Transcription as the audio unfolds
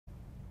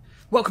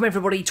Welcome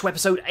everybody to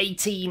episode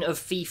 18 of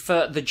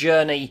FIFA The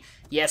Journey.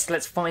 Yes,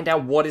 let's find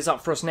out what is up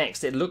for us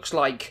next. It looks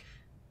like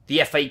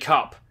the FA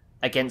Cup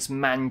against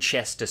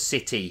Manchester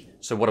City.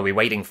 So what are we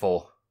waiting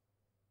for?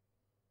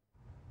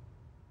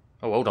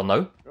 Oh, hold on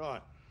though.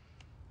 Right.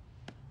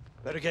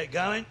 Better get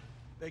going.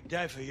 Big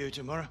day for you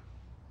tomorrow.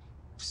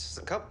 It's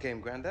a cup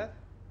game, Grandad.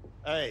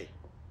 Hey,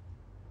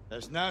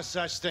 there's no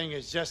such thing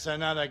as just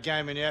another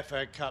game in the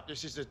FA Cup.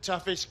 This is the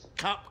toughest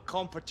cup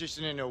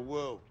competition in the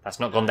world. That's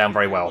not gone down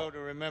very well. To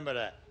remember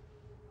that.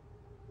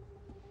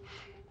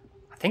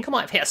 I think I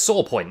might have hit a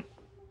sore point.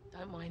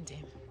 Don't mind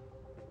him.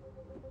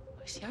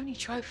 It's the only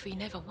trophy he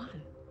never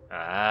won.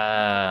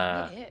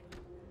 Ah. Admit it.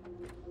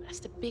 That's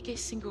the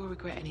biggest single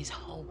regret in his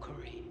whole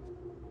career.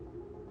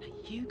 Now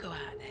you go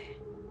out there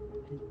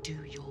and do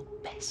your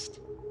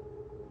best.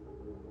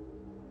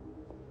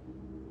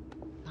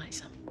 Night,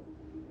 son.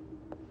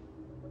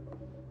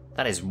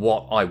 That is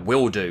what I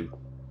will do.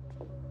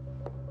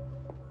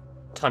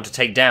 Time to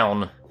take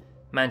down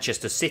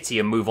Manchester City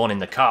and move on in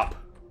the cup.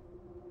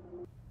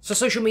 So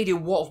social media,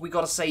 what have we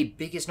got to say?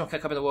 Biggest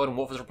knockout cup in the world, and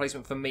Watford's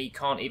replacement for me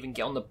can't even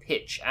get on the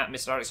pitch at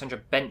Mr. Alexandra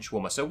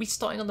Benchwarmer. So are we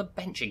starting on the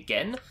bench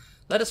again?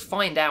 Let us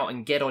find out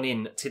and get on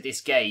in to this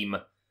game.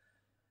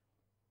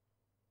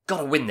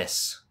 Gotta win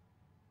this.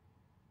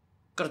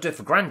 Gotta do it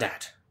for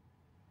Grandad.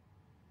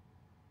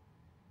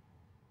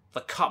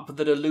 The cup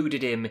that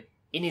eluded him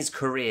in his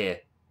career.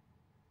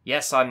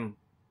 Yes, I'm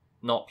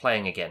not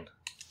playing again.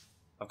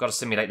 I've got to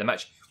simulate the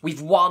match. We've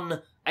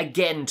won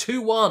again,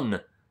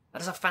 2-1.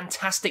 That is a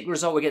fantastic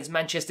result against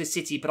Manchester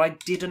City, but I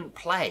didn't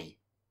play.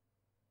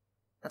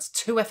 That's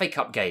 2 FA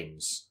Cup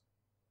games.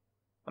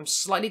 I'm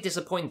slightly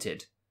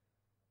disappointed.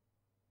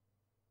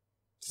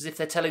 It's as if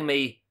they're telling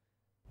me,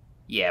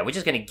 yeah, we're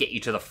just going to get you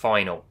to the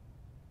final.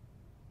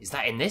 Is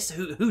that in this?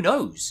 Who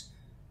knows?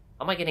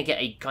 Am I going to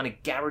get a kind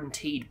of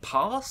guaranteed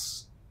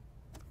pass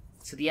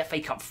to the FA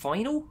Cup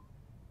final?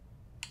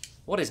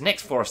 What is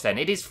next for us then?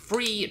 It is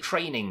free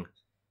training.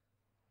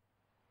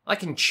 I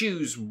can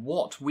choose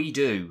what we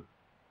do.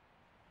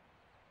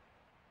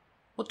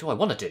 What do I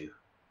want to do?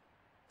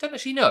 Don't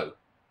actually know.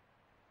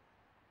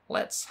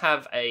 Let's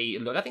have a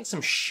look. I think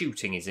some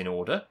shooting is in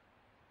order,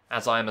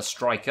 as I am a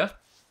striker.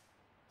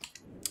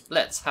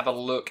 Let's have a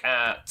look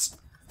at...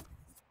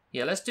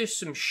 yeah, let's do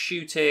some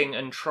shooting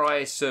and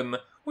try some...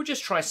 we'll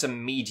just try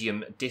some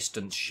medium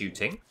distance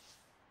shooting.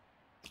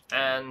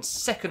 And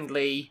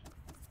secondly,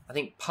 I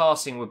think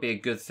passing would be a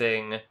good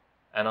thing.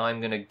 And I'm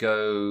going to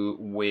go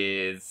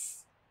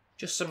with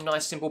just some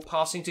nice simple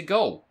passing to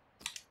goal.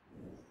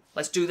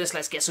 Let's do this.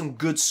 Let's get some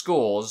good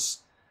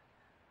scores.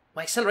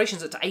 My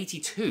acceleration's at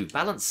 82.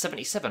 Balance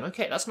 77.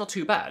 Okay, that's not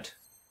too bad.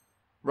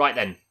 Right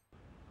then.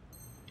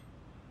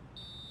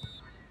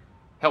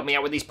 Help me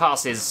out with these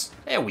passes.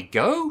 There we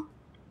go.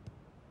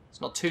 It's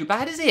not too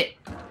bad, is it?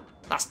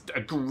 That's a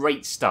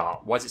great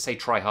start. Why does it say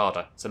try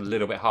harder? It's a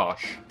little bit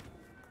harsh.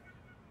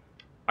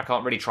 I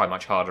can't really try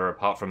much harder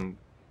apart from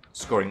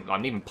scoring.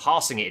 I'm even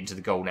passing it into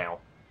the goal now.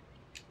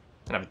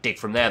 Gonna have a dig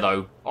from there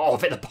though. Oh,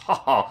 hit the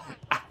bar.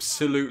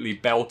 Absolutely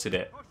belted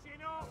it.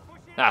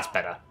 That's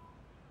better.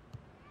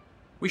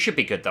 We should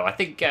be good though. I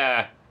think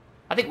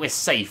we're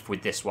safe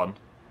with this one.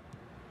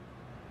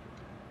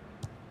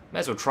 May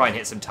as well try and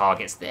hit some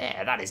targets.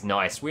 There, that is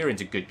nice. We're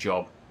into good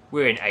job.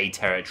 We're in A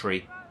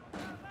territory.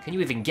 Can you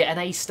even get an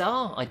A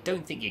star? I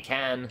don't think you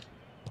can.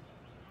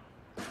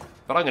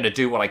 But I'm going to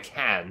do what I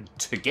can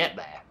to get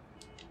there.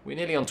 We're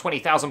nearly on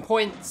 20,000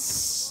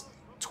 points.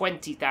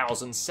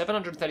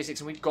 20,736,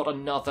 and we've got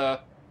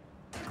another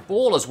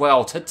ball as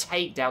well to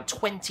take down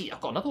 20. I've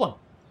got another one.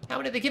 How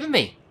many have they given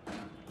me?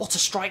 What a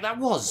strike that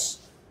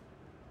was.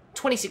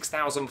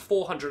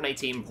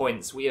 26,418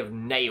 points. We have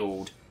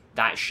nailed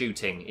that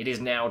shooting. It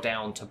is now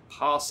down to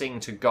passing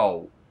to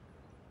goal.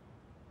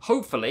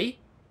 Hopefully,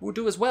 we'll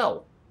do as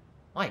well.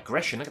 My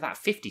aggression, look at that,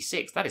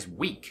 56. That is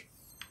weak.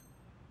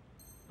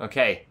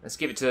 Okay, let's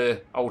give it to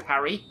old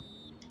Harry.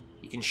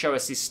 He can show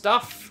us his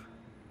stuff.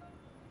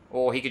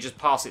 Or he could just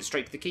pass it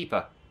straight to the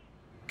keeper.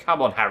 Come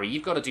on, Harry.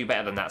 You've got to do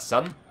better than that,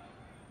 son.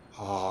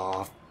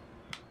 Oh,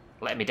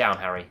 let me down,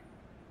 Harry.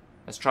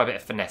 Let's try a bit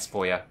of finesse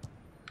for you.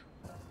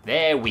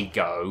 There we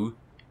go.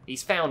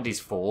 He's found his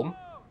form.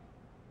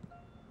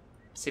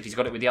 See if he's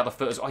got it with the other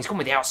foot as well. Oh, he's gone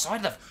with the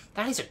outside of the...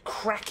 that is a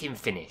cracking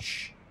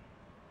finish.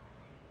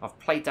 I've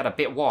played that a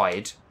bit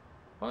wide.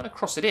 I'm going to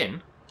cross it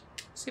in.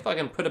 See if I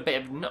can put a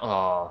bit of...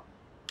 oh,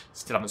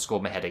 still haven't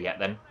scored my header yet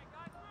then.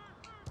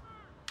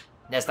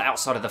 There's the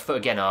outside of the foot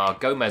again. Ah,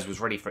 Gomez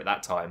was ready for it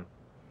that time.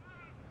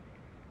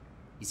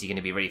 Is he going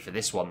to be ready for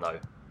this one,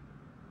 though?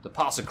 The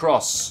pass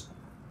across.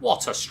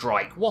 What a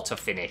strike. What a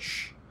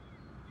finish.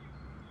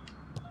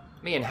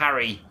 Me and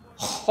Harry.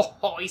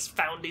 Oh, he's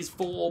found his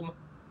form.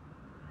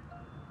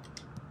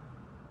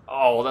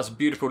 Oh, that's a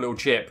beautiful little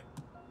chip.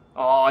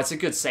 Oh, it's a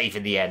good save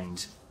in the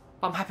end.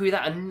 I'm happy with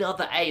that.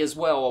 Another A as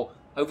well.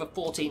 Over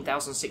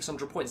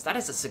 14,600 points. That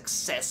is a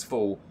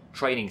successful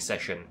training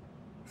session.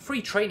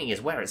 Free training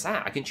is where it's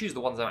at. I can choose the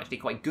ones I'm actually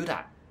quite good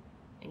at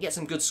and get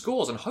some good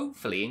scores and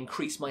hopefully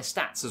increase my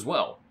stats as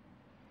well.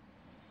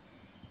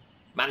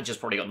 Manager's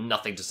probably got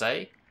nothing to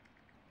say.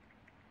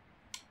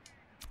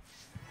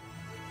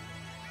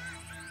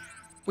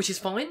 Which is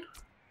fine.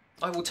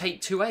 I will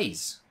take 2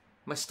 A's.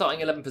 My starting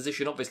 11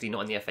 position, obviously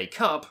not in the FA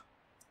Cup,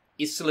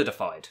 is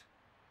solidified.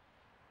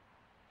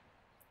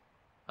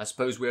 I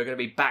suppose we're going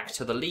to be back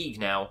to the league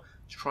now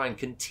to try and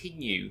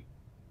continue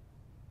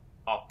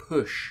our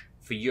push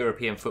for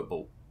European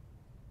football.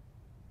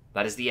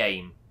 That is the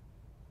aim.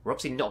 We're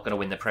obviously not going to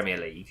win the Premier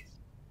League,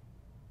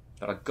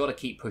 but I've got to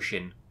keep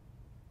pushing.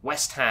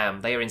 West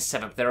Ham, they are in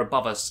 7th. They're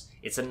above us.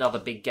 It's another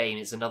big game.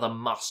 It's another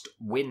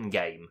must-win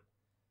game.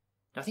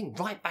 I think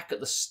right back at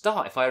the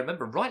start, if I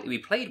remember rightly, we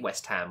played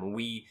West Ham. And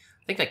I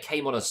think I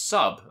came on a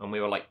sub, and we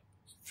were like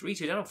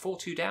 3-2 down,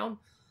 4-2 down.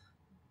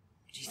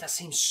 Jeez, that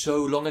seems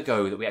so long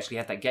ago that we actually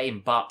had that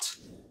game, but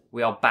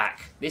we are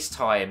back. This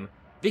time,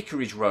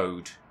 Vicarage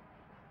Road.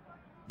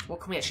 What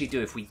can we actually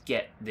do if we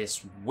get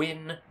this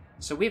win?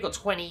 So we've got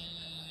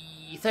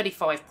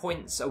 35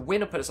 points. A win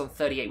will put us on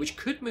 38, which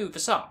could move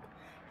us up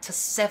to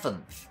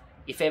 7th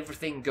if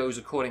everything goes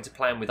according to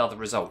plan with other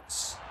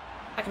results.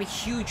 That can be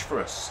huge for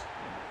us.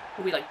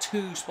 We'll be like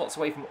 2 spots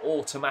away from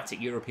automatic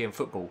European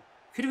football.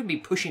 Could even be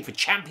pushing for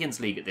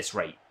Champions League at this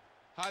rate.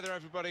 Hi there,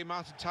 everybody.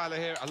 Martin Tyler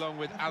here, along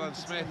with Alan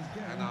Smith,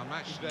 and our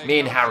match today. Me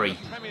and Harry.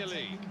 Premier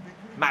League.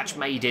 Match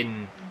made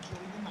in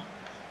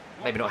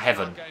maybe not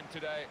heaven. Game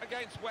today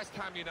against West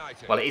Ham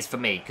United. Well, it is for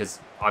me because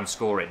I'm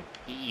scoring.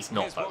 He's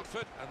not Here's though.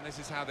 Watford, and this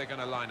is how they're going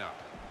to line up.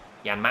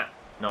 Jan Matt,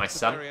 nice It's a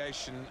son.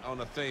 variation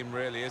on a theme,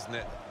 really, isn't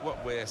it?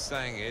 What we're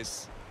saying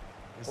is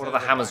What have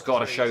the Hammers got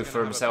to show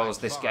for themselves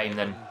this game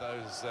then?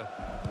 Those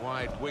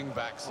wide wing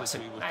backs,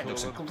 That call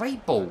looks a them,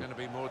 great ball. are going to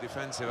be more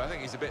defensive. I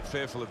think he's a bit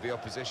fearful of the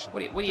opposition.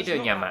 What are you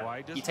doing, Jan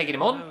Matt? You taking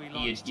him on?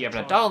 You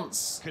having a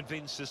dance?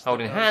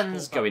 Holding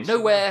hands, going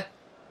nowhere.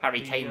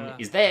 Harry Kane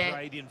is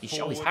there.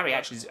 He's Harry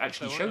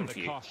actually shown for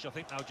you.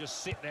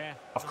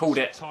 I've called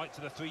it.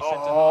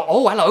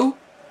 Oh, hello.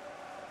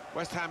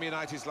 West Ham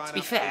United's lineup To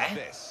be fair, is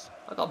this.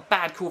 I got a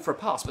bad call for a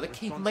pass, but the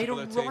keeper made a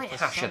Responsibility right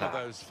for hash some of that.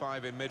 those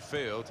 5 in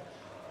midfield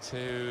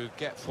to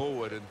get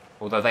forward, and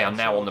Although they are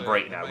now on the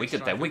break the now. main We're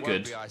good then, we're striker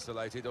good. won't be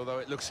isolated, although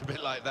it looks a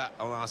bit like that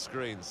on our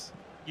screens.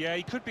 Yeah,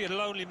 he could be a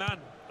lonely man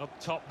up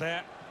top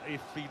there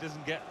if he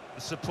doesn't get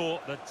the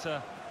support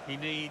that he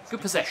needs.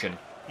 Good possession.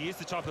 He is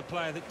the type of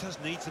player that does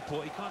need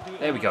support. He can't do it.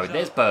 There we all go. on his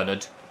There's own.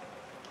 Bernard.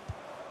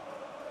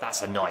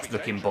 That's a nice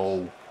looking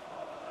ball.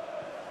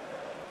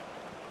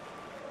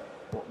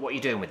 What are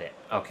you doing with it?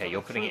 Okay,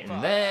 you're putting it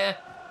in there.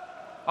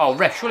 Oh,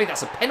 ref, surely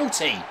that's a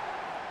penalty.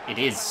 It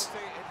is.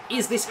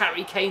 Is this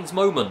Harry Kane's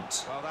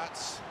moment? Well,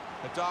 that's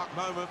a dark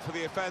moment for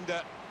the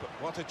offender, but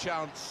what a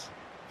chance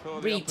for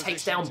the Reed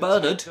takes opposition down to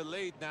Bernard. take the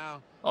lead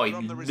now Oh, he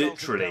from the resulting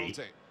literally.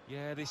 penalty.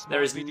 Yeah, this There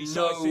might is be no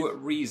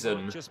decisive.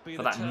 reason Might just be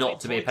for the that not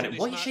to be a turning point penalty. in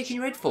What are this you match. shaking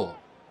your head for?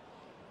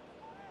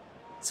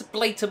 It's a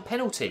blatant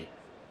penalty.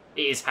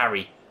 It is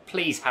Harry.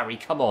 Please, Harry,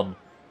 come on.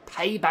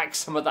 Pay back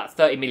some of that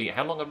 30 million.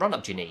 How long a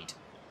run-up do you need?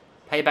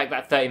 Pay back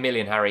that 30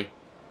 million, Harry.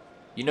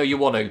 You know you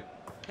want to.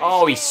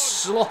 Oh, he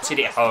slotted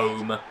it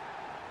home.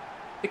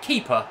 The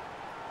keeper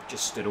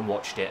just stood and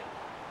watched it.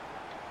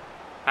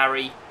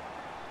 Harry,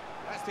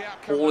 That's the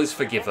outcome all that is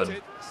we forgiven.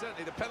 wanted.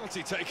 Certainly the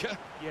penalty taker.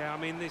 Yeah, I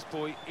mean, this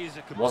boy is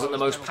a Wasn't the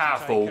most composed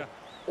powerful. penalty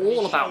taker.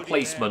 All He about showed it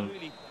placement.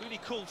 there. Really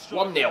cool strike.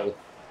 1-0.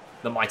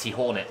 The mighty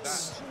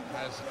Hornets.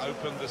 That has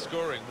opened the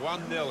scoring.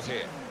 1-0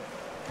 here.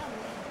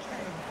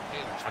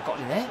 Have I got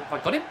him there? Have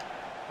I got him?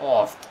 Oh,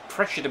 I've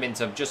pressured him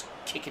into just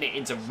kicking it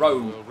into row.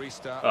 We'll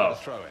restart Oh. with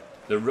a throw-in.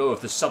 The row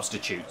of the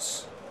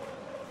substitutes.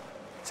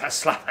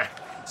 That's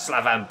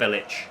Slavan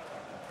Bilic.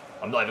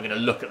 I'm not even going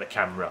to look at the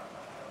camera.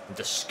 I'm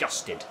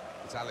disgusted.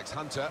 It's Alex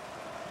Hunter.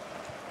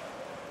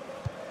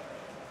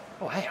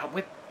 Oh, hey,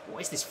 what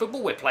is this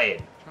football we're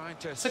playing? Trying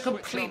to It's a switch on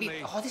completely...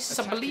 the Oh, this is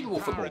attacking unbelievable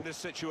power football. in this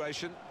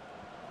situation.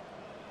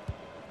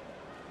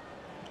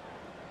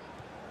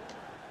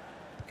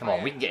 Come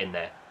on, we can get in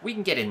there. We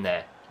can get in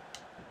there.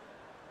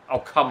 Oh,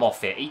 come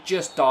off it. He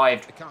just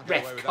dived. They can't get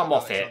away Ref, with come that,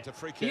 off Alex it. Hunter.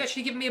 Free Are you kick.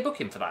 actually giving me a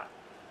booking for that?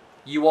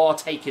 You are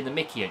taking the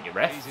mickey, aren't you,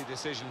 ref? Easy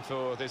decision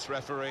for this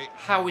referee.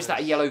 How is that a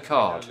There's yellow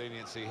card? No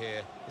leniency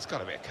here. It's got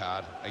to be a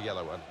card, a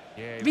yellow one.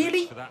 Yeah, he Really?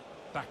 reached for that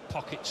back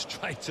pocket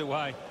straight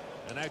away,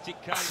 and out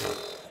it came.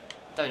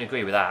 Don't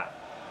agree with that.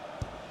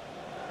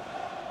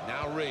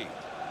 Now Reed.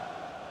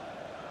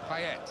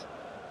 Payet.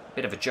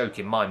 Bit of a joke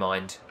in my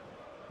mind.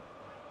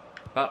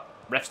 But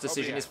ref's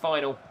decision is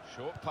final.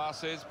 Short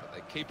passes, but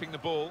they're keeping the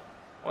ball.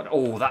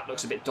 Oh, that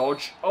looks a bit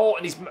dodge. Oh,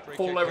 and he's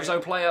fallen over his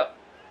own player.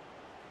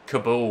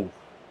 Kabul.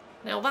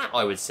 Now that,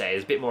 I would say,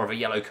 is a bit more of a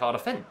yellow card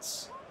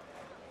offence.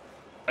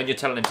 And you're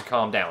telling him to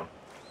calm down.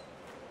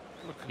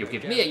 You'll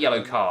give me a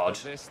yellow card.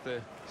 This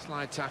the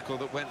slide tackle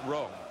that went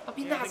wrong. I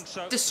mean, Yeah, I that's think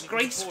so.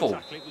 disgraceful. It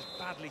was a poor tackle, it was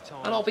badly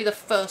timed. And I'll be the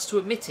first to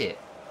admit it.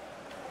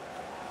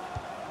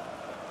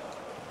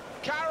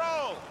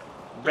 Carroll.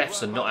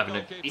 Refs are not having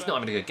a... He's not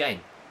having a good game.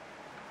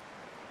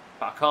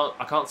 But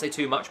I can't say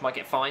too much, might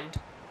get fined.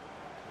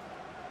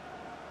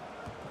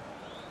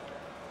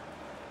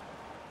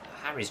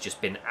 Harry's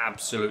just been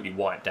absolutely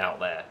wiped out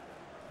there.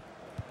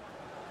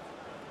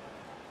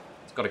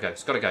 It's got to go,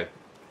 it's got to go.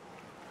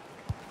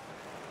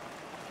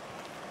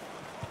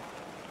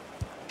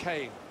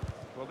 Kane.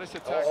 Well, this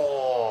attack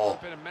Oh.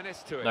 has been a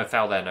menace to it. No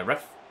foul there, no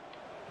ref.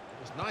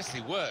 It was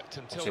nicely worked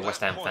until Obviously a that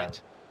West Ham point. fan.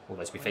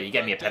 Although, to be fair, you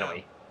gave me a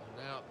penalty.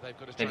 Now they've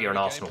got to try Maybe you're an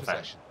and Arsenal regain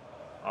fan. possession.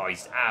 Oh,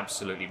 he's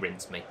absolutely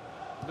rinsed me.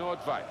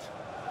 Nordveit.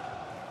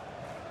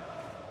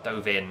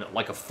 Dove in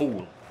like a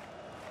fool.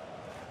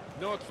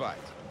 Nordveit.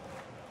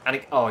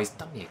 And oh, he's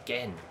done me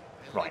again.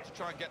 They'll Right, need to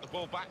try and get the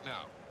ball back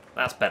now.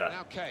 that's better.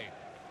 Now Kane.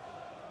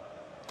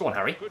 Go on,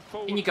 Harry. Good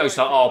forward In you go, play.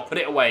 son. Oh, put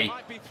it away.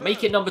 Might be Make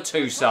through. it number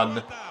 2, son.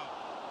 Now.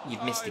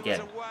 You've missed he was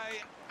again. away.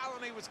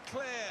 Allen, he was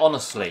clear.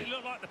 Honestly, It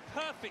looked like the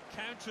perfect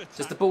counter-attack.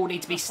 does the ball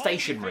need to be The whole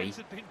stationary defence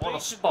had been on a beaten.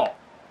 spot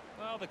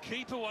Well, the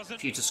keeper wasn't.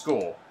 for you to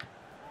score?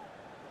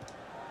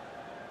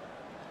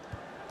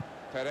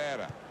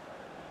 Pereira.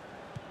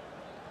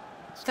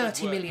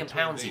 £30 million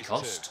between he these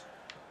cost.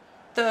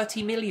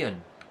 30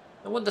 million.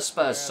 No wonder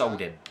Spurs sold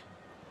him.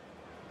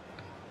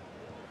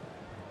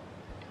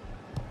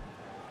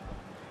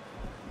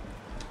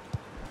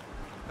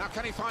 Now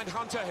can he find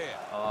Hunter here?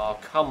 Oh,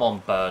 come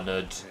on,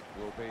 Bernard. It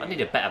will be I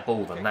need a better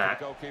ball than kick that.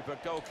 for goalkeeper,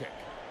 goal kick.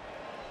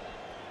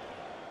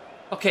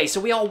 Okay, so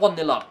we are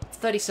 1-0 up.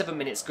 37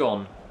 minutes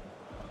gone.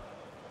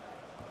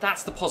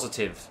 That's the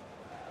positive.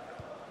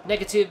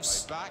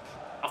 Negatives, Back.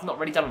 I've not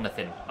really done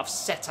anything. I've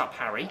set up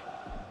Harry,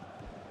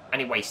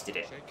 and he wasted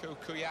it. Sekou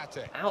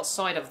Kouyaté.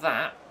 Outside of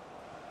that,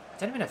 I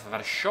don't even know if I've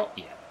had a shot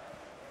yet.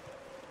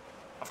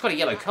 I've got a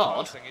yellow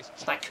card.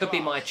 That could be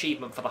my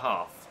achievement for the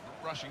half.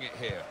 Not rushing it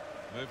here.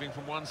 Moving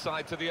from one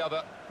side to the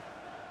other.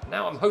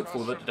 Now I'm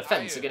hopeful that the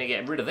defence are going to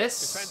get rid of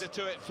this, Defender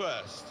to it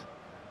first.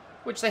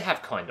 which they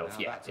have kind of, Now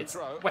yeah. that's a It's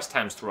throw. West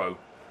Ham's throw.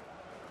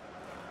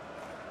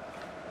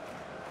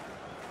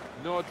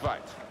 Nordveit.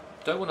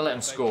 Don't want to let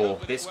them score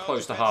this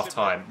close to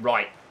half-time.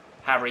 Right,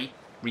 Harry,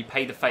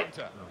 repay the favour.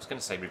 I was going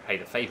to say repay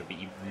the favour, but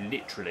you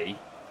literally...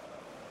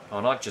 Oh,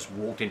 and I've just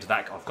walked into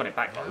that. I've got it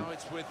back, Now though.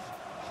 it's with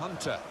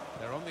Hunter.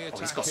 They're on the attack. Oh,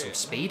 he's got here. some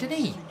speed, hasn't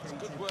he?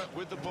 Good work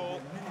with the ball.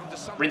 Under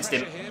some Rinsed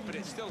him. pressure here, but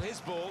it's still his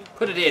ball.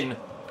 Put it in.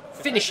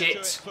 Finish Defender to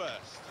it.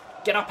 first.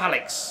 Get up,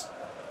 Alex.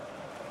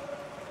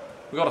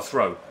 We got a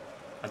throw.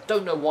 I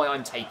don't know why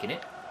I'm taking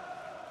it,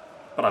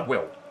 but I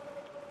will.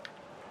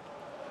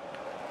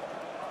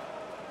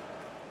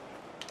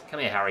 Come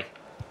here, Harry.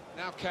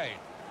 Now Kane.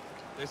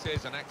 This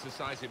is an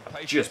exercise in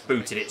patience. Just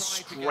booted They it try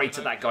to get straight an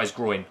at that guy's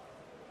groin.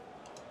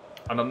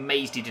 I'm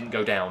amazed he didn't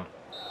go down.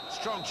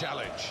 strong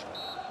challenge.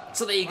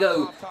 So there you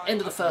go. End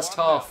of the first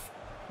half.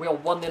 We are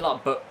 1-0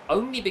 up, but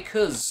only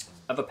because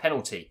of a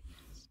penalty.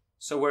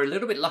 So we're a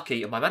little bit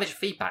lucky, and my manager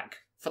feedback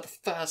for the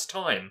first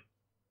time.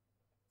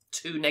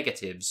 2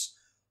 negatives,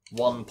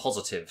 1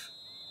 positive.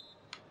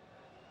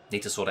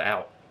 Need to sort it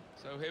out.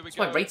 So here we What's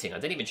go. my rating? I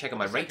didn't even check on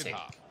my The second rating.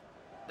 half.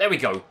 There we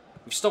go.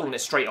 We've stolen it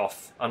straight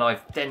off, and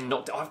I've then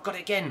knocked it. Oh, I've got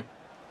it again.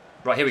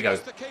 Right, here we go.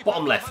 Just the keeper,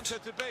 Bottom left.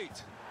 Hunter to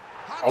beat.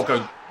 I'll go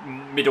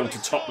Hunter. middle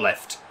to top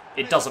left.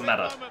 It doesn't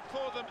matter.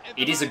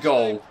 It is a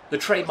goal. The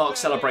trademark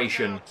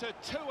celebration.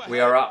 We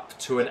are up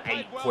to an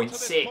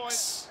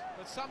 8.6.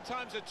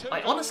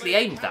 I honestly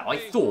aimed that. I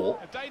thought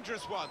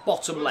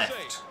bottom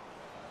left.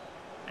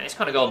 And it's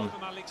kind of gone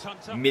From Alex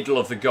Hunter. middle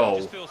of the I goal,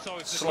 just feel sorry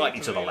for the slightly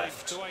keeper, to the really.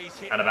 left, The way he's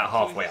hit and about that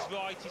ball halfway is up.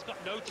 right. He's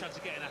got no chance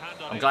of getting a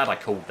hand on I'm it. glad I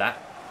called that.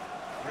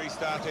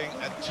 Restarting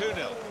at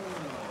 2-0.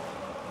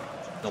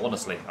 No,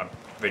 honestly, I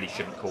really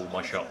shouldn't call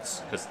my shots,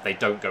 because they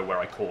don't go where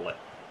I call it.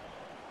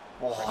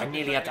 Oh, I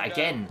nearly had that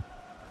again.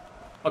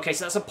 Okay,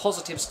 so that's a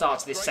positive start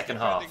to this Great second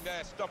half. defending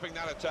there, stopping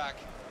that attack.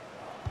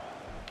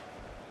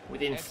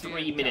 Within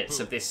 3 minutes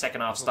of this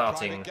second half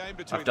starting, game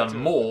between I've the done two.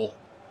 more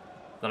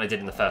than I did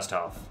in the first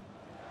half.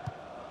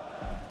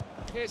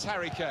 Here's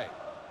Harry Kane.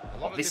 A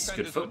lot Oh, of this is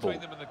good defenders football.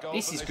 between them and the goal,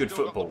 This but is they've good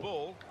still got the football.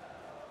 ball.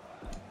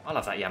 I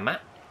love that, yeah,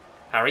 Matt.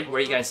 Harry, where are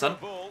you going, son?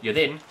 You're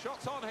in.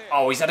 Shots on here.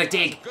 Oh, he's had a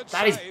dig. Good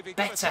That is save. He got a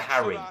better, touch for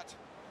Harry. that.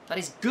 That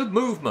is good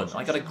movement.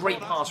 I got a great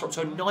pass. We're up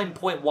to a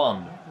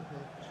 9.1.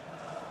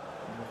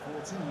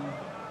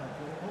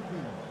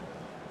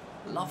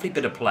 Lovely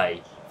bit of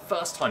play.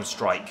 First time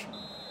strike.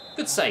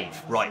 Good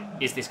save. Right,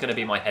 is this going to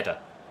be my header?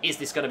 Is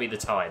this going to be the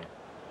time?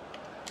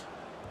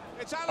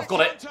 It's Alex I've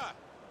got it. Hunter.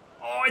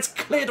 Oh, it's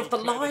cleared off the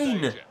Clear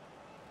line. danger.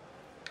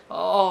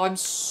 Oh, I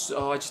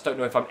just don't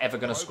know if I'm ever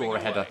going to Roving score a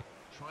header. away,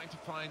 trying to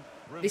find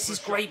room This for is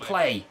a great shot,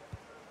 play.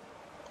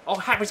 Oh,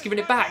 Harry's giving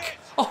it back.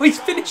 Oh, he's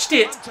finished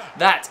it.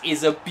 That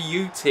is a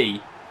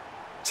beauty.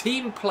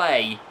 Team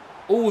play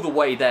all the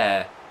way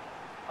there.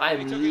 I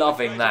maybe. He took am it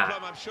loving with that.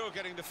 aplomb, I'm sure,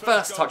 getting the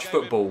First goal touch gave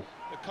him football.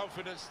 the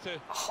confidence to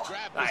Oh,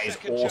 grab that the is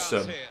second chance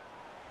awesome. here.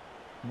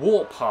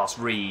 Walk past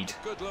Reed.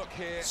 Good look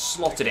here.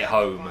 Slotted it Again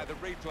home. by the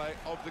replay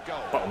of the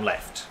goal. Bottom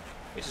left.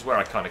 Which is where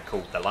I kind of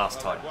called the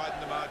last Well, time. they've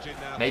widened the margin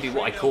now. Maybe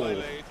what I 3-0 call they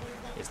lead.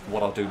 is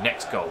what I'll do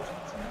next goal.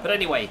 But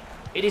anyway,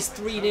 it is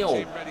 3-0.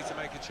 Team ready to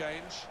make a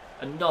change.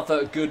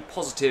 Another good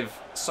positive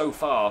so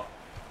far.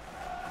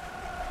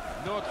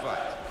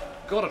 Nordveit.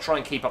 Got to try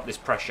and keep up this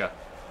pressure.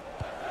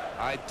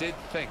 I did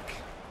think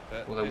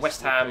that Although this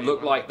West would Ham be look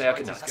one like of the they are... No,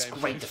 tightest that's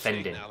games great we've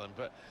defending. seen, Alan,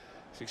 but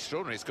it's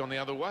extraordinary. It's gone the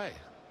other way.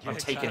 I'm Yeah, it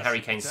taking has.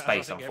 Harry Kane's It has.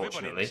 space, I think everybody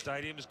in unfortunately. the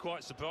stadium is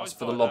quite surprised That's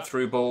for by the lob that,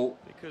 through ball.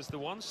 because the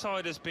one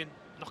side has been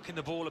knocking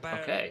the ball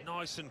about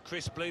nice and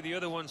crisply. The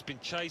other one's been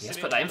chasing. Yes,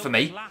 it. put that in for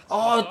me.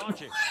 Oh,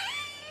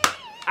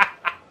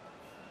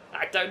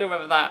 I don't know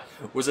whether that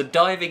was a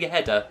diving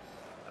header,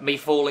 me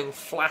falling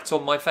flat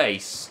on my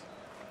face,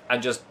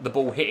 and just the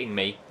ball hitting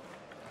me,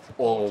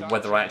 or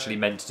whether I actually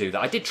meant to do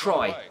that. I did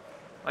try.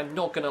 I'm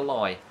not going to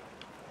lie.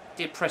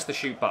 Did press the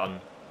shoot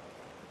button.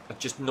 I'm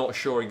just not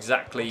sure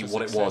exactly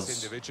what it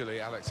was. Individually,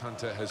 Alex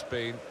Hunter has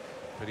been,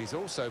 but he's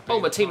also been oh,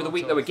 my team of the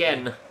week though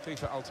again.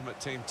 FIFA Ultimate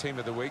Team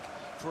of the Week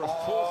for a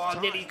fourth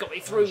time. Nearly got me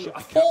through. A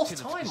fourth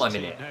time I'm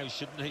in it. Now,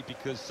 shouldn't he?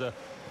 Because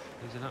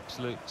he's an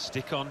absolute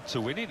stick-on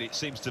to win it. It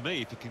seems to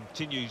me if he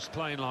continues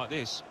playing like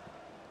this.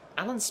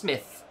 Alan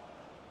Smith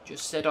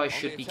just said I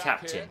should be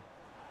captain.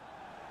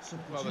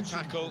 Well, the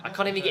tackle. I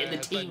can't even get in the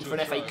team for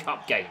an FA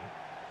Cup game.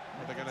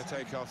 They're going to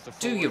take off the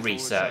do your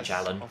research,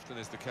 Alan. Often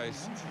is the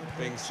case,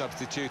 being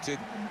substituted.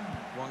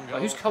 One goal. Oh,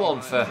 who's come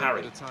on for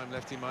Harry? At the time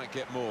left, he might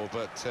get more,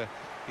 but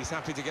he's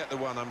happy to get the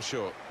one, I'm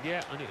sure.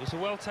 Yeah, and it was a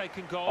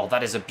well-taken goal. Oh,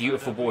 that is a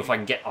beautiful ball. If I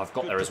can get, I've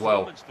got there as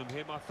well.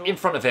 In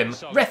front of him,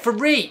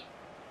 referee.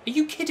 Are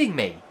you kidding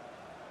me?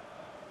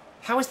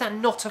 How is that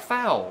not a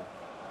foul?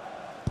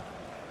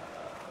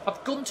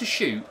 I've gone to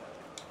shoot,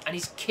 and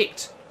he's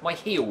kicked my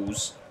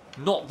heels,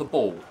 not the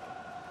ball.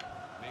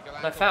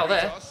 No foul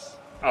there.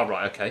 Oh,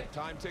 right, okay.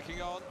 Time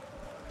ticking on.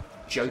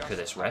 Joker,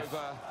 this ref.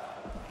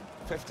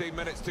 15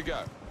 minutes to go.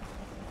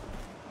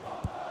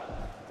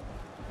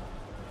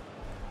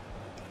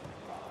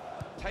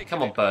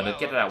 Come on, Bernard,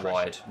 get it out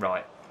wide.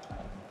 Right.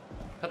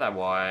 Put that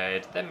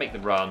wide, then make the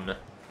run,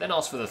 then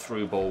ask for the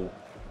through ball,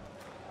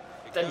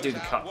 then do the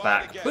cut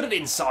back. Put it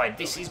inside.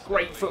 This is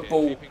great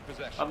football.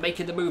 I'm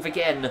making the move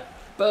again.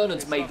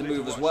 Bernard's made the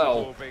move as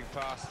well. Do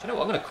you know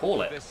what? I'm going to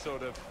call it.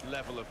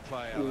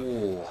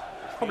 Ooh,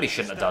 probably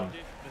shouldn't have done.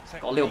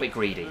 Got a little bit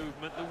greedy.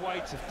 The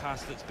weight of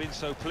pass that's been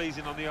so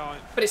pleasing on the eye.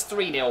 But it's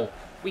 3-0.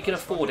 We can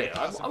afford it.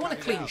 I want a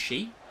clean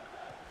sheet.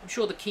 I'm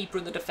sure the keeper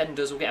and the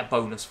defenders will get a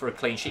bonus for a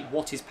clean sheet.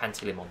 What is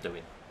Pantilimon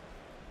doing?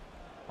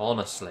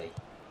 Honestly.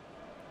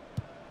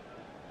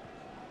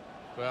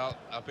 Well,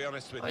 I'll be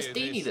honest with you. It's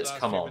Deeney that's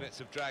come on.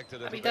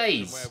 Happy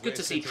days. Good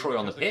to see Troy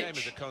on the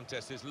pitch. The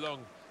contest is long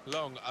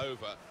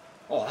over.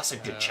 Oh, that's a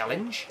good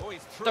challenge.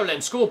 Don't let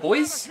him score,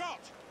 boys.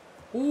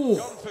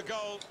 Ooh,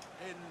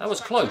 that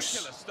was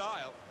close.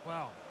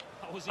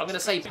 I'm going to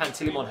say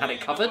Pantilimon had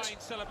it covered.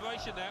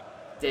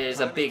 There's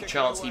a big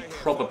chance he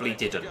probably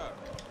didn't. Oh,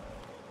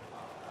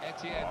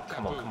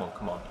 come on, come on,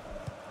 come on.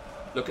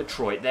 Look at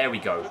Troy. There we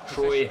go.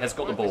 Troy has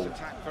got the ball.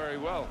 Very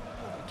well.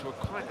 Into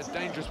quite a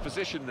dangerous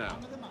position now.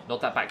 Not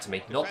that back to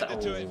me. Not that.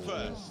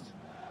 Oh.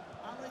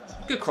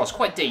 Good cross.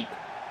 Quite deep.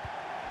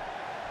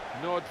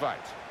 Nordveit.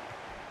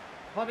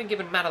 Have I been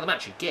given man of the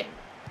match again?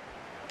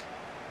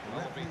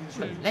 What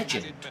a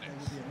legend.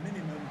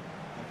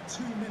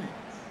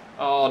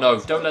 Oh no,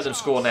 don't let them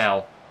score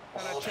now.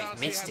 Oh, they've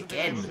missed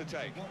again.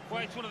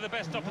 Well, it's one of the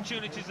best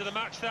opportunities of the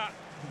match, that.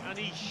 And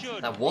he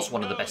should. That was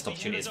one of the best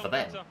opportunities for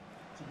them.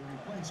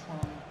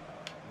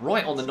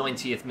 Right on the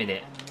 90th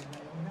minute.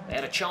 They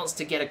had a chance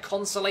to get a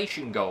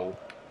consolation goal.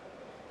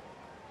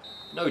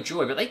 No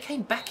joy, but they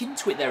came back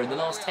into it there in the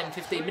last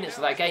 10-15 minutes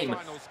of that game.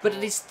 But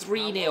it is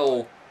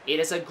 3-0. It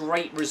is a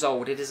great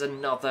result. It is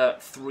another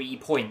 3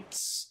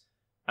 points.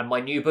 And my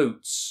new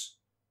boots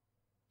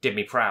did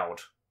me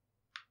proud.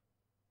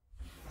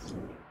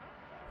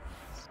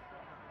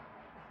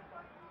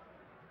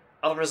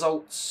 Other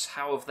results,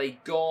 how have they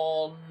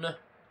gone? Do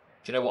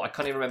you know what? I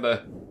can't even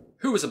remember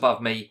who was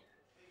above me,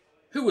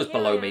 who was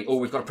below me. Oh,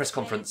 we've got a press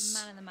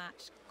conference. Man of the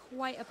match.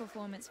 Quite a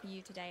performance for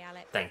you today,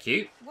 Alex. Thank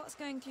you. What's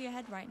going through your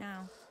head right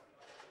now?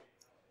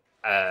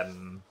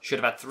 Should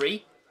have had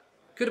 3.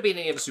 Could have been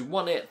any of us who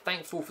won it.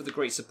 Thankful for the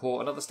great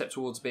support. Another step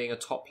towards being a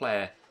top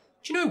player.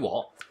 Do you know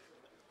what?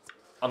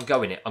 I'm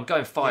going it. I'm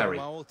going fiery.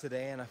 My all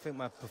today, and I think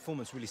my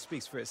performance really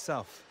speaks for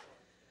itself.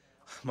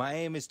 My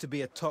aim is to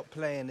be a top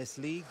player in this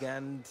league,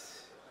 and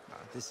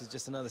this is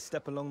just another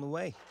step along the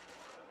way.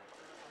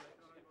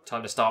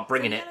 Time to start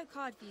bringing it. Yellow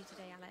card for you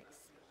today, Alex.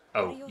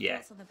 Oh, what are your yeah.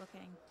 thoughts on the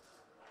booking?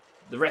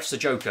 The ref's a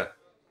joker.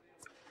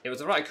 It was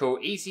the right call.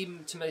 Easy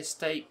to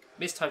mistake.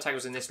 Missed time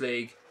tackles in this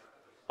league.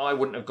 I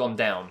wouldn't have gone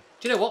down.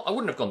 Do you know what? I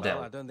wouldn't have gone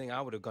down. I don't think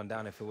I would have gone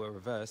down if it were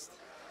reversed.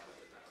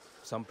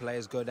 Some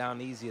players go down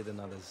easier than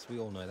others. We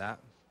all know that.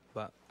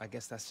 But I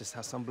guess that's just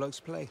how some blokes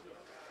play.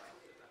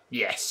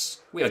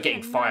 Yes, we are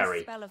getting Nice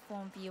fiery. spell of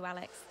form for you,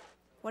 Alex.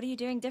 What are you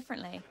doing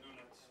differently?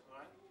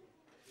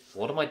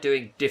 What am I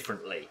doing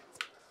differently?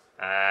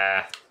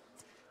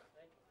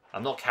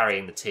 I'm not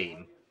carrying the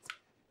team.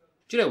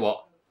 Do you know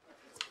what?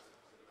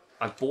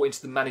 I've bought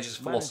into the manager's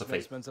philosophy.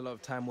 Management spends a lot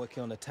of time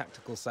working on the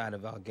tactical side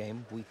of our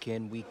game, week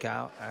in, week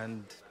out,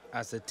 and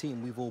as a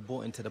team, we've all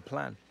bought into the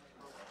plan.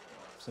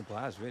 Simple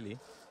as, really.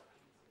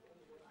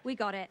 We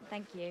got it.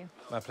 Thank you.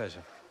 My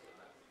pleasure.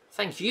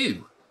 Thank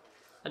you.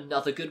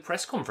 Another good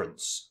press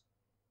conference.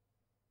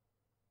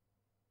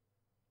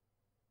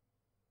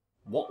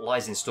 What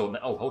lies in store now?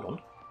 Oh, hold on.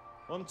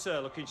 Hunter,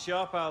 looking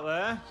sharp out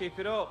there. Keep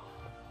it up.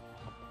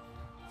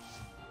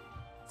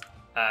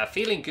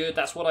 Feeling good,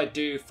 that's what I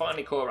do.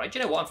 Finally caught right. Do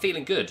you know what? I'm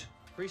feeling good.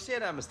 Appreciate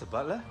that, Mr.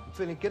 Butler. I'm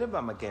feeling good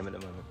about my game at the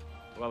moment.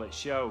 Well, it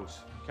shows.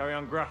 Carry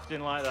on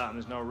grafting like that and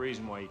there's no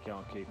reason why you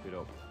can't keep it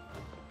up.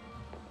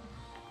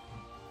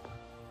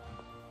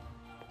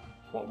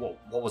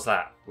 What was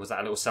that? Was that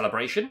a little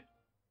celebration?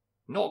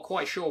 Not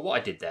quite sure what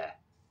I did there.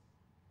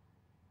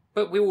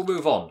 But we will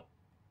move on.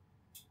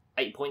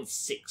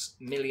 £8.6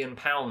 million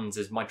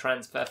is my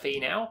transfer fee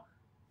now.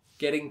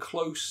 Getting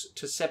close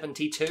to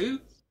 72.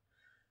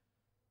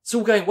 It's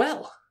all going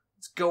well.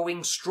 It's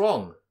going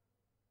strong.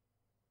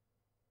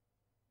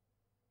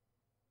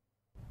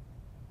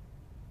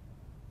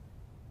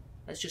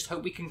 Let's just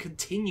hope we can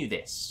continue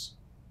this.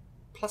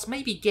 Plus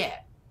maybe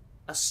get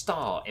a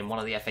start in one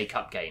of the FA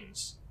Cup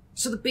games.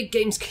 So the big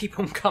games keep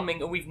on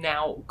coming, and we've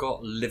now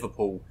got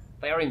Liverpool.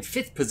 They are in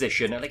 5th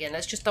position, and again,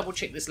 let's just double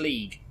check this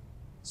league.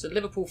 So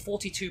Liverpool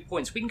 42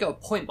 points. We can go a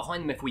point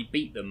behind them if we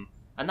beat them,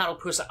 and that'll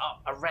push us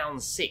up around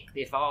 6th.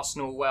 If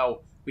Arsenal,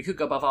 well, we could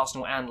go above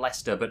Arsenal and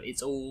Leicester, but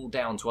it's all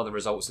down to other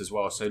results as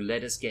well. So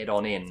let us get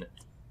on in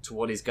to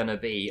what is going to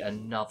be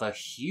another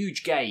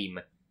huge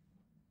game.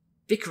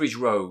 Vicarage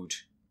Road,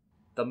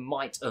 the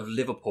might of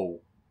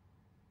Liverpool,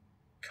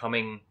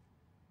 coming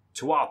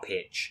to our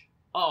pitch,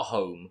 our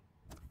home,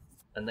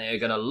 and they are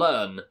going to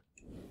learn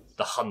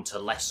the Hunter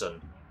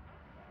lesson.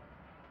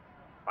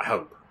 I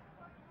hope.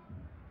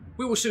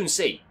 We will soon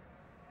see.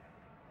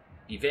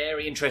 Be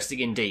very interesting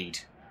indeed.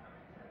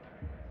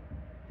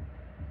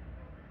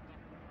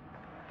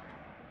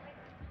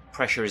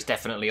 Pressure is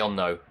definitely on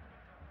though.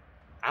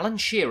 Alan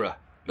Shearer.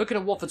 Looking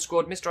at Watford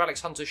squad, Mr.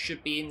 Alex Hunter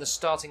should be in the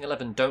starting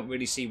 11. Don't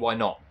really see why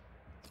not.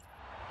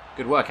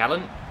 Good work,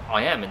 Alan.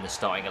 I am in the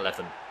starting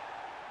 11.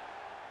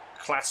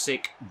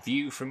 Classic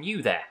view from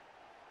you there.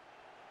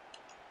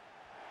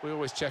 We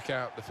always check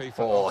out the Fifa.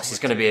 Oh, this is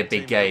going to be a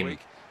big game.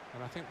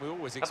 And I think we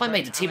always Have I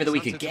made the team of the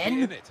week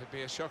again?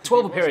 12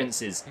 12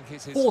 appearances,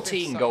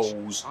 14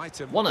 goals,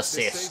 1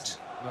 assist.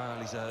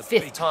 Well, he's a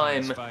 5th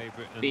time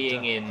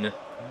being in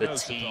the no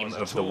team surprise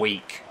of at the all.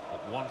 week.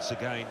 But once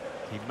again,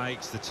 he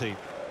makes the team.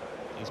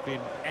 He's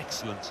been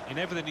excellent in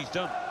everything he's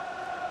done.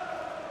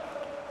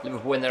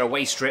 Liverpool win their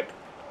away strip.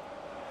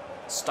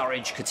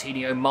 Sturridge,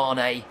 Coutinho,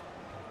 Mane.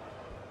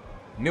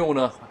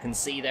 Milner, I can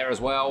see there as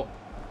well.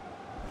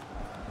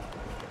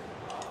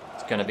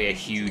 It's going to be a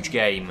huge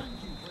game.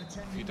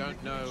 If you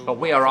don't know, But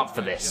we are up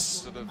for this.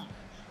 sort of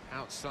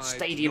outside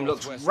Stadium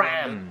looks northwest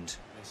rammed. London.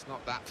 It's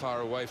not that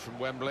far away from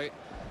Wembley.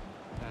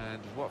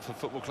 And Watford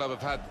Football Club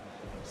have had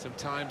some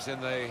times in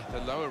the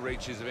lower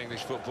reaches of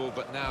English football,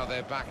 but now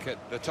they're back at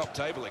the top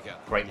table again.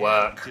 Great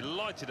work.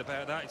 Delighted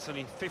about that. It's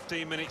only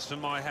 15 minutes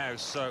from my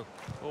house, so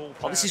all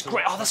Oh, this is power to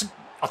great. Oh, Watford.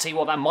 I'll tell you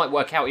what, that might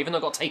work out, even though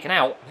it got taken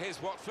out.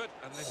 Here's Watford,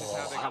 and this is how Oh,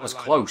 they're that gonna was line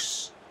up.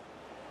 close.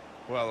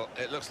 Well,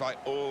 it looks like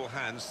all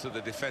hands to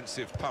the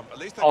defensive pump. At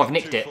least they've Oh, I've got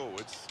nicked two it.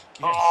 forwards.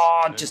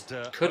 Oh, And, just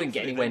couldn't hopefully get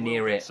they anywhere will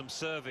near get it. some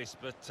service,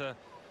 but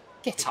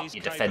Get it up, is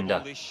you capable,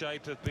 defender. This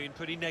shape of being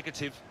pretty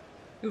negative.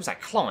 Who was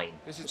that? Klein?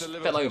 This is Just the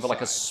fell Liverpool over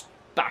like a side.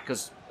 spack, a We've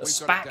got it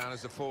spack, down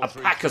as a a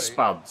pack of 4-3-3.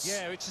 spuds.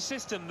 Yeah, it's a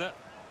system that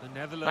the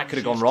Netherlands That could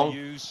have gone used wrong. to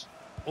use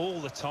all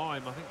the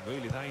time. I think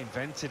really they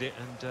invented it,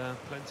 and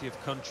plenty of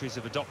countries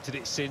have adopted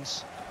it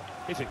since.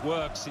 If it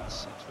works,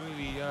 it's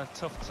really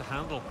tough to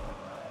handle.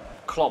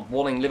 Klopp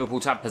wanting Liverpool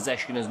to have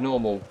possession as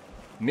normal.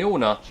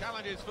 Milner.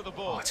 Challenges for the Oh,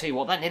 ball. I tell you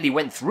what, that nearly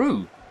went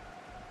through.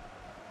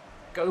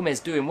 Gomez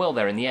doing well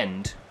there in the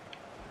end.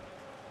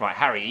 Right,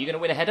 Harry, are you going to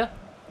win a header?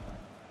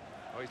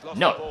 Oh, he's lost the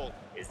No, ball.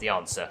 is the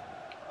answer.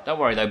 Don't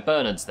worry though,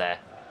 Bernard's there.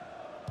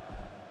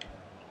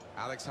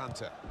 Alex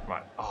Hunter.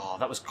 Right, oh,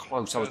 that was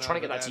close. I was trying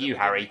to get that Turnover to you,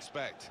 there that we Harry. didn't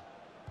expect.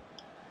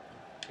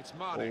 It's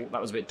Oh, Mane.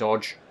 that was a bit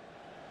dodge.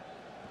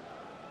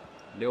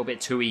 A little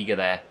bit too eager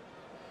there.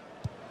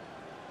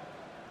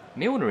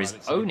 Milner is Well,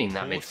 it's an owning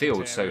that important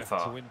midfield so area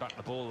far. to win back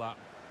the ball. That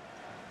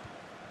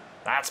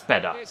That's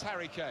better. Here's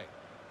Harry Kane.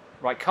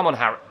 Right, come on,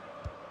 Harry.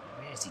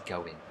 Where's he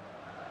going?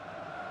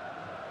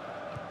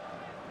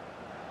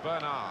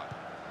 Bernard.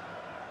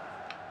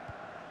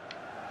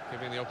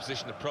 Giving the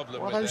opposition a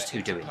problem What with are those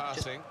their two doing? Just-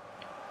 passing.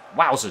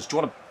 Wowzers, do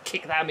you want to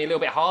kick that at me a little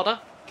bit harder?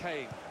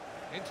 Kane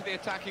into the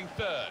attacking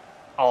third.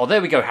 Oh,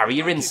 there we go, Harry.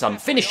 You're in, son.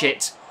 Finish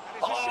it.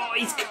 Oh,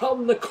 he's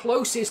come the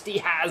closest he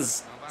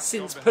has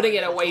since putting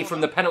it away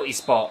from the penalty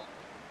spot.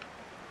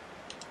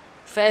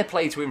 Fair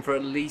play to him for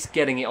at least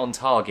getting it on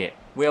target.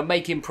 We are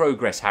making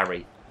progress,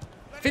 Harry.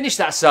 Finish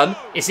that, son.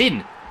 It's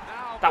in.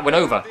 That went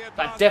over.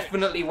 That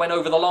definitely went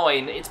over the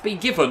line. It's been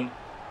given.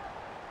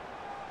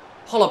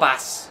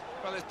 Holobas.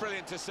 Well, it's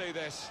brilliant to see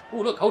this. Oh,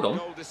 look, hold on.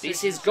 Goal This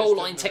decision is goal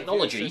line system, the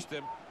review technology,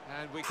 system,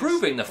 and we can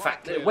proving see the quite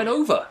fact that it clearly went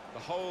over. The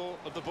whole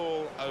of the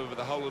ball over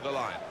the whole of the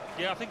line.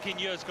 yeah, I think in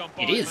years gone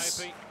by, It is.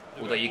 maybe,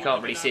 the Although you referee can't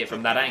would really have see it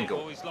from that been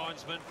angle. for his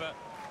linesman, but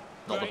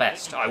Not the very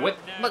best. I went,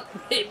 now. but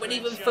it went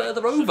even Great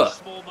further shape, over.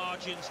 Small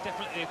margins,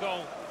 definitely a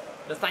goal.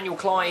 Nathaniel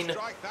Klein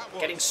Strike that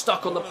one. getting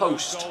stuck on the One of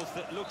those post. goals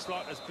that looks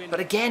like has been But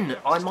again,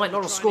 kept I might on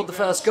not the have scored the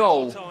training first ground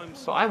goal, several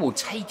times. but I will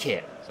take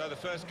it. So the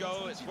first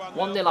goal, it's 1-0.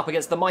 1-0 up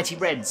against the Mighty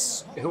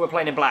Reds, who are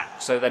playing in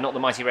black, so they're not the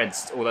Mighty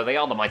Reds, although they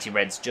are the Mighty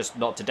Reds, just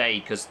not today,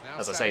 because, Now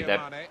as I say, Sadio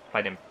they're Mane.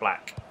 playing in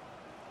black.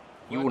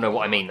 You all know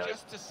what I mean, though.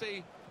 Just to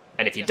see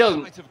And if you the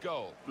don't, sight of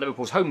goal.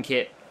 Liverpool's home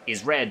kit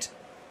is red,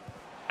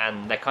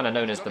 and they're kind of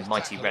known as Got the his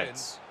Mighty tackle in,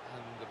 Reds.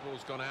 and the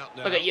ball's gone out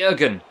now. Look at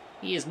Jurgen.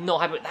 He is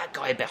not having... That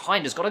guy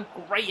behind has got a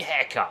great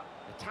haircut.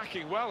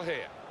 Attacking well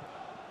here.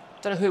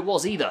 Don't know who it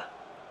was either.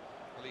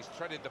 Well, he's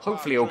treaded the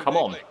Hopefully path he'll come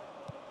on. neatly.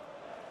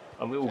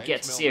 And we will James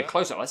get to see a Milner.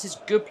 close-up. This is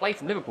good play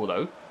from Liverpool,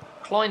 though.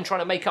 Klein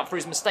trying to make up for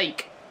his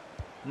mistake.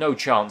 No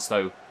chance,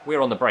 though.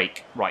 We're on the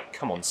break. Right,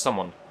 come on,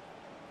 someone.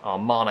 Oh,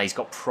 Mane's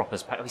got proper...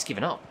 Oh, he's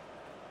given up.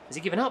 Has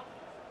he given up?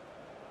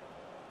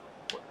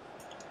 I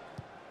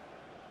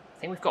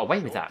think we've got away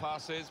with Short that.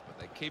 passes, but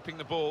they're keeping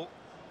the ball.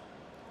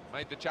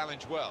 Made the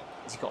challenge well.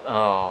 Has he got...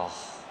 Oh...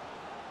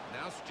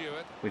 Now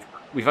Stewart.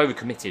 We've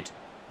overcommitted.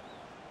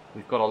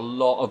 We've got a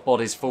lot of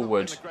bodies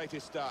forward. The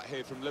greatest start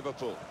here from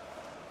Liverpool.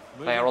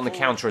 They are on the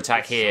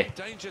counter-attack here.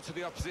 Danger to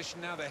the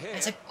opposition now they're here.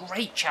 It's a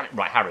great challenge.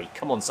 Right, Harry,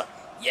 come on, son.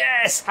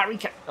 Yes, Harry.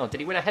 Oh, did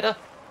he win a header?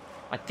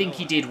 I think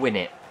he did win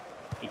it.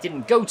 It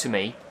didn't go to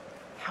me.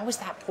 How is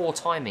that poor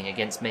timing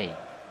against me?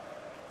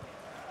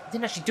 He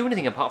didn't actually do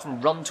anything apart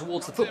from run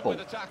towards the football.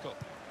 With a tackle.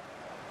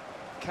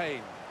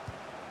 Kane.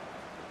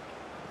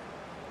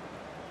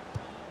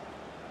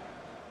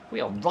 We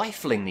are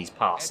rifling these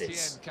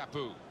passes. Etienne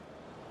Capoue.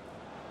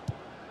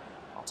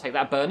 I'll take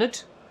that,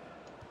 Bernard.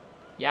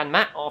 Jan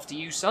Matt, after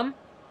you, son.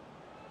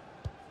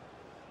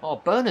 Oh,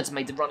 Bernard's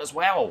made the run as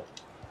well.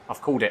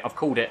 I've called it. I've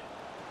called it.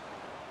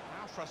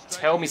 How frustrating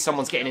Tell me is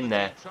someone's the getting in other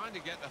there. team trying to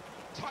get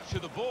the touch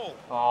of the ball.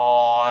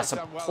 Oh, that's a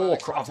They've done well, poor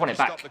Alex, cross. I've won it to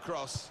stop back. the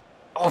cross.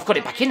 Oh, I've got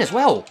it back in as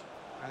well.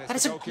 And it's That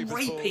is the a goalkeeper's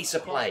great ball, piece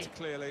of play. quite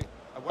clearly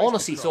a wasted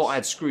Honestly thought cross. I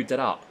had screwed that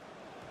up.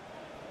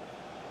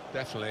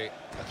 Definitely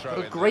a throw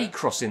Got a in great there.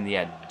 cross in the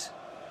end.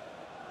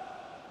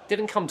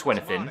 Didn't come to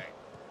anything,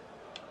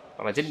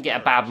 but I didn't get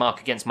a bad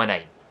mark against my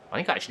name. I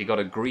think I actually got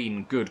a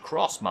green good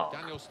cross mark.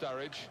 Daniel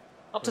Sturridge.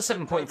 Up to with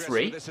good progress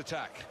 7.3. with this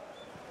attack.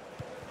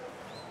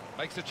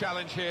 Makes the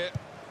challenge here.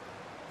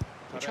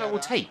 Which I will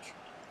Pereira. take.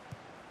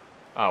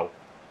 Oh,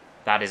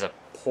 that is a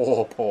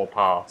poor, poor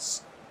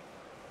pass.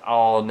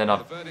 Oh, and then The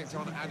I've... verdict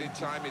on added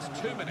time is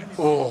 2 minutes.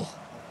 Oh,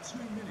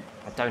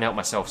 I don't help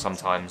myself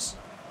sometimes.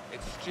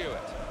 It's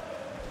Stewart.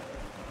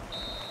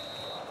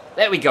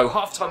 There we go,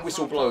 half-time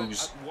whistle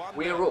blows.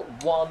 We're at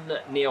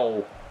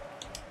 1-0.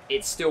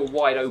 It's still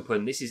wide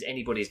open. This is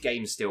anybody's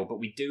game still, but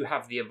we do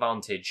have the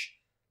advantage.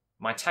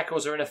 My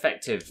tackles are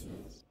ineffective.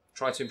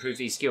 Try to improve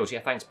these skills. Yeah,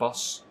 thanks,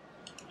 boss.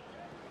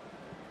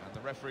 And the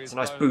referee It's is a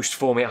nice blown. boost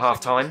for me at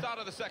half-time. Start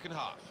of the second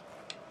half.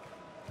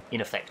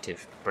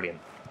 Ineffective. Brilliant.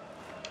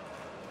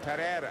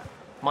 Pereira.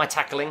 My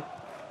tackling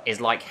is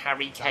like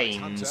Harry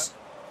Kane's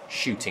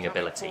shooting Coming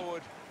ability.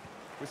 forward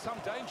with some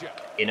danger.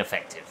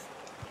 Ineffective.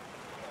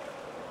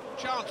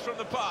 Chance from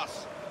the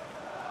pass.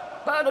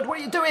 Bernard, what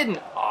are you doing?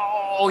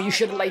 Oh, you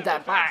should have laid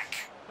that back.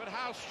 But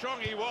how strong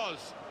he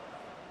was.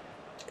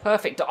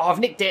 Perfect. Oh, I've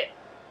nicked it.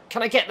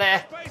 Can I get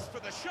there? Space for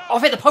the shot. Oh,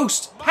 I've hit the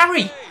post.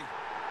 Harry! Mane.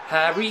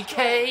 Harry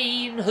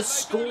Kane has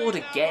scored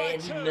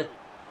again.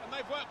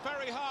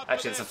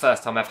 Actually, it's the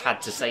first time I've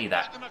had to say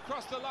that.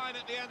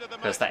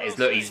 Because that is,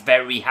 look, he's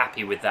very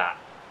happy with that.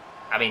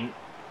 I mean,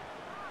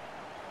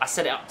 I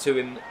set it up to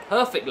him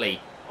perfectly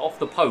off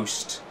the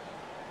post.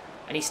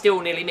 And he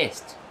still nearly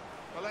missed.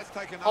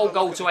 Whole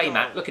goal to aim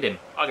at. Look at him.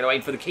 I'm going to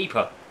aim for the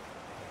keeper.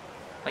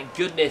 Thank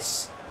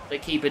goodness the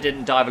keeper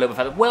didn't dive a little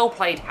further. Well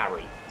played,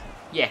 Harry.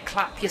 Yeah,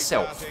 clap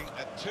yourself.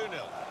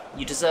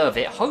 You deserve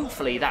it.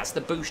 Hopefully that's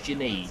the boost you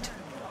need.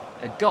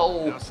 A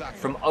goal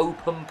from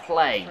open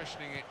play.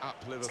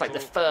 It's like the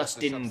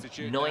first in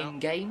 9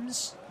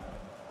 games.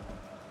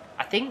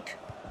 I think.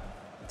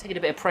 Taking a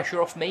bit of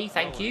pressure off me,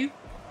 thank you.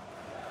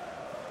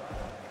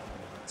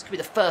 This could be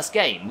the first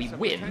game we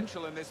win.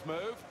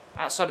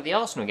 Outside of the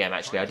Arsenal game,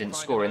 actually, I didn't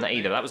score in that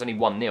either. That was only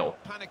 1-0.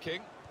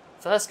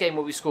 First game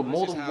where we scored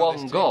more than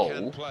one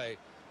goal,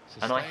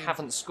 and I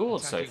haven't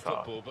scored so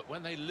far.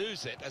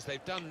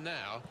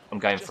 I'm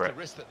going for it.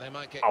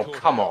 Oh,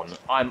 come on.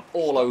 I'm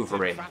all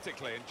over him.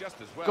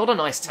 Got a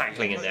nice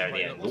tackling in there in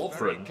the end.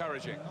 Lovren.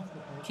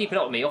 Keeping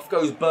up with me. Off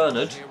goes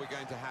Bernard.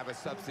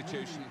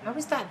 How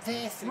is that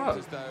their throw?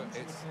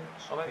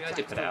 Oh, maybe I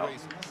did put it out.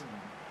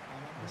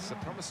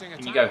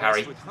 In you go,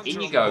 Harry.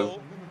 In you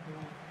go.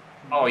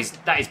 Oh,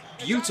 that is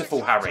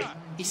beautiful, Harry.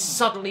 He's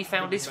suddenly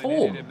found his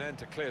form.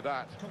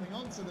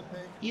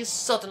 He has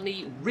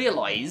suddenly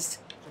realised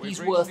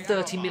he's worth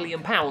 £30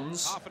 million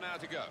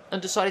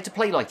and decided to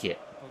play like it.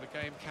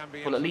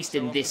 Well, at least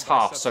in this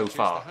half so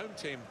far. The home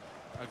team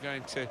are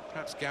going to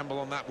perhaps gamble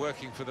on that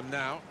working for them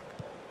now.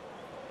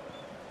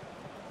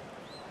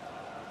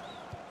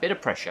 Bit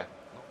of pressure.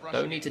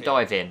 Don't need to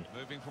dive in.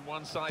 Moving from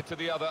one side to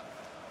the other.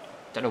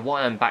 Don't know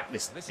why I'm back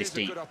this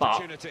deep,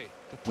 but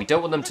we don't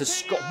want them to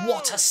score.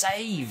 What a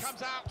save!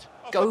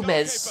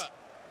 Gomez,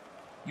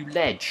 you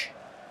ledge.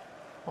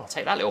 Oh, I'll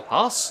take that little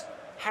pass.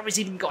 Harry's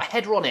even got a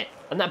header on it,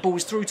 and that ball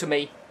is through to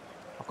me.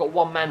 I've got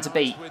one man to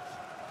beat.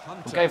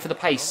 I'm going for the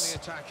pace.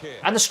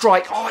 And the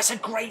strike. Oh, it's a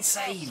great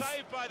save.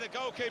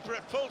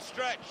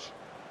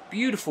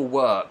 Beautiful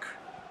work.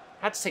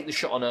 Had to take the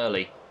shot on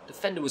early.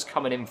 Defender was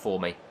coming in for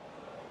me.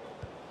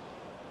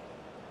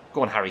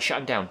 Go on, Harry. Shut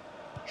him down.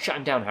 Shut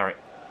him down, Harry.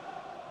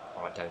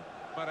 Oh, I don't.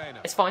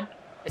 It's fine.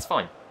 It's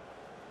fine.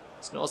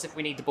 It's not as if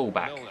we need the ball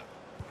back.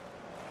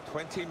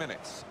 20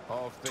 minutes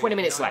of the 20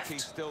 minutes left.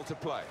 Still to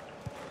play.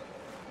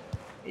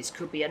 This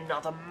could be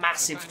another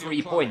massive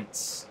 3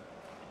 points.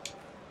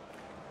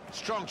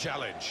 Strong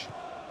challenge.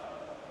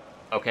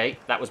 Okay,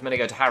 that was meant to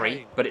go to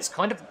Harry, but he's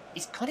kind of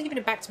giving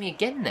it back to me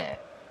again there.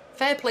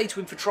 Fair play to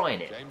him for trying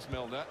it. James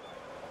Milner.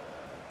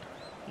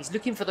 He's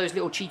looking for those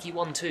little cheeky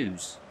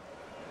 1-2s.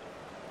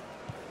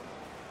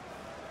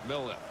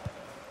 Milner.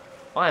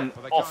 I'm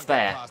off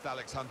there. Past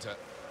Alex Hunter.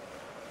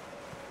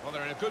 Well,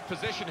 they're in a good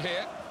position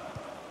here.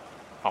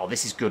 Oh,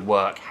 this is good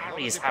work.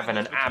 Harry is having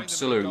an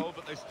absolute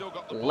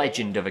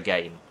legend of a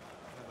game.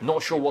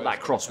 Not sure what that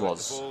cross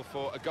was.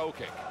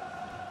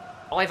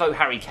 I vote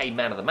Harry Kane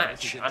man of the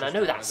match, and I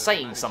know that's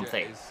saying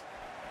something.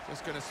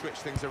 Just going to switch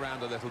things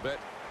around a little bit.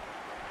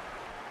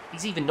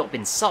 He's even not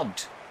been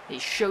subbed.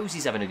 It shows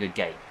he's having a good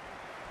game.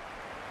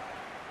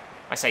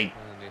 I say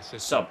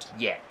subbed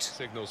yet.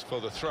 Signals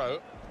for the throw.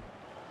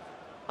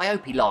 I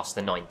hope he lasts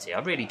the 90, I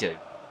really do.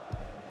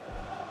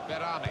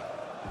 Berami.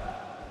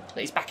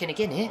 He's back in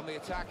again here. On the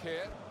attack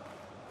here.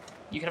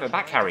 You can have it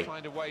back, Harry.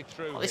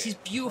 Oh, this is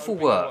beautiful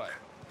work.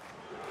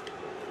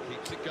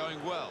 Keeps it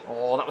going well.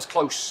 Oh, that was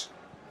close.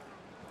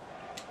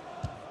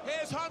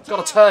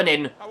 Got a turn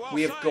in.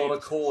 We have got a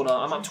corner.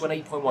 I'm up to an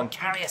 8.1.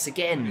 Carry us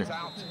again.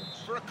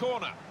 For a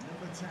corner.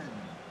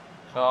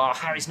 Oh,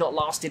 Harry's not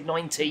lasted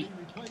 90.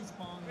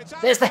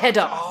 There's the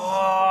header.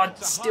 Oh,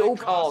 still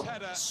can't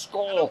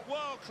score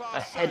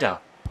a header.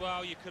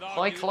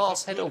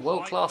 High-class header,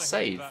 world-class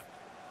save.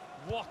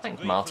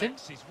 Thanks, Martin.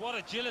 What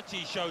agility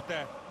he showed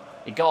there.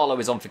 Igalo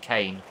is on for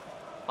Kane.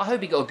 I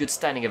hope he got a good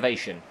standing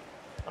ovation.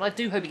 And I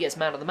do hope he gets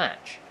man of the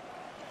match.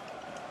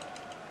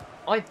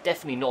 I've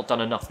definitely not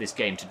done enough this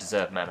game to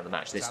deserve man of the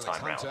match this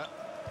time round.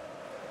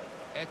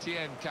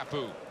 Etienne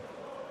Capoue.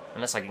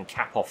 Unless I can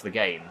cap off the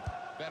game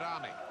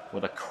Berami.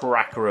 with a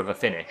cracker of a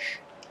finish.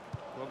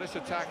 Well, this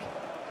attack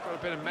got a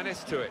bit of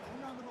menace to it.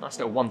 Nice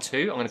little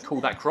 1-2. I'm going to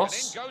call that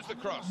cross. And in goes the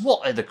cross.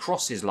 What are the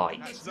crosses like?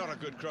 That's not a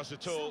good cross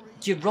at all.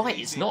 You're right,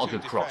 it's not a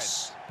good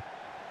cross.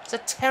 It's a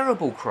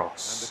terrible And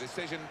cross. the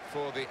decision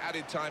for the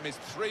added time is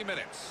 3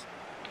 minutes.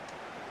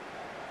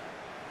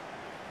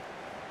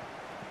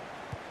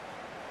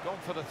 Gone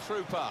for the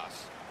through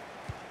pass.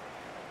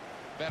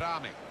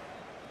 Berami.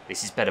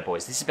 This is better,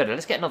 boys. This is better.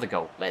 Let's get another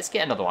goal. Let's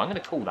get another one. I'm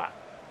going to call that.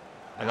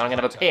 And then I'm going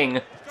to have a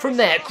ping from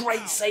there.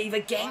 Great save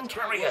again,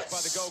 Carrius.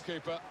 By the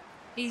goalkeeper.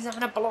 He's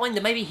having a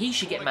blinder. Maybe he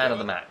should get man of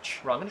the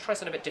match. Right, I'm going to try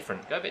something a bit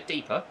different. Go a bit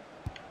deeper.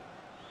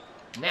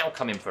 Now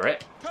come in for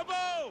it.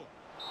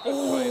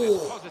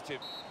 Oh!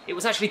 It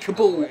was actually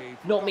Kabul,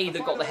 not me,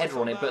 that got the header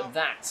on it, but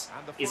that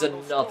is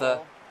another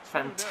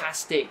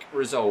fantastic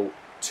result.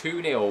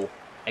 2-0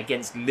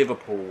 against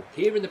Liverpool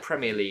here in the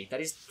Premier League.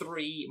 That is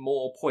 3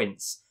 more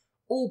points.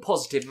 All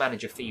positive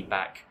manager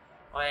feedback.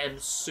 I am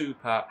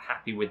super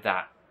happy with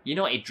that.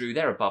 United drew,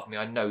 they're above me,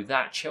 I know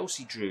that.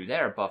 Chelsea drew,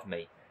 they're above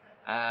me.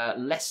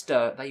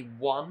 Leicester, they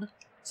won,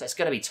 so it's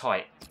going to be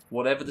tight.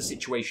 Whatever the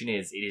situation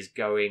is, it is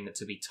going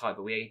to be tight,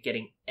 but we are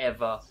getting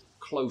ever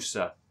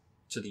closer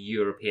to the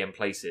European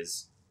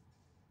places.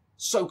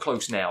 So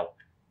close now.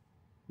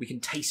 We can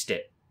taste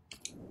it.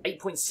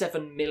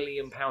 £8.7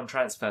 million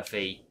transfer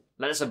fee.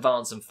 Let us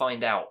advance and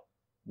find out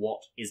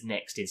what is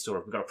next in store.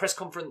 We've got a press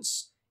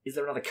conference. Is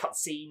there another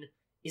cutscene?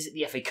 Is it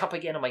the FA Cup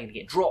again? Am I going to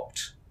get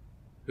dropped?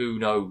 Who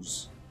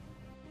knows?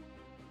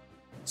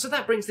 So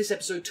that brings this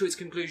episode to its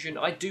conclusion.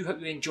 I do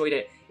hope you enjoyed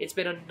it. It's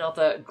been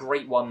another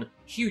great one.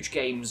 Huge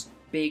games,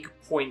 big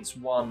points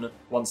won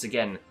once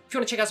again. If you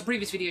want to check out some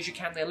previous videos, you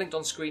can. They're linked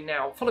on screen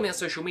now. Follow me on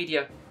social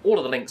media. All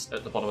of the links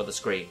at the bottom of the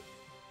screen.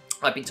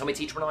 I've been Tommy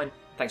Teacher9.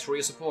 Thanks for all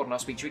your support, and I'll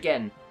speak to you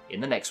again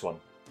in the next one.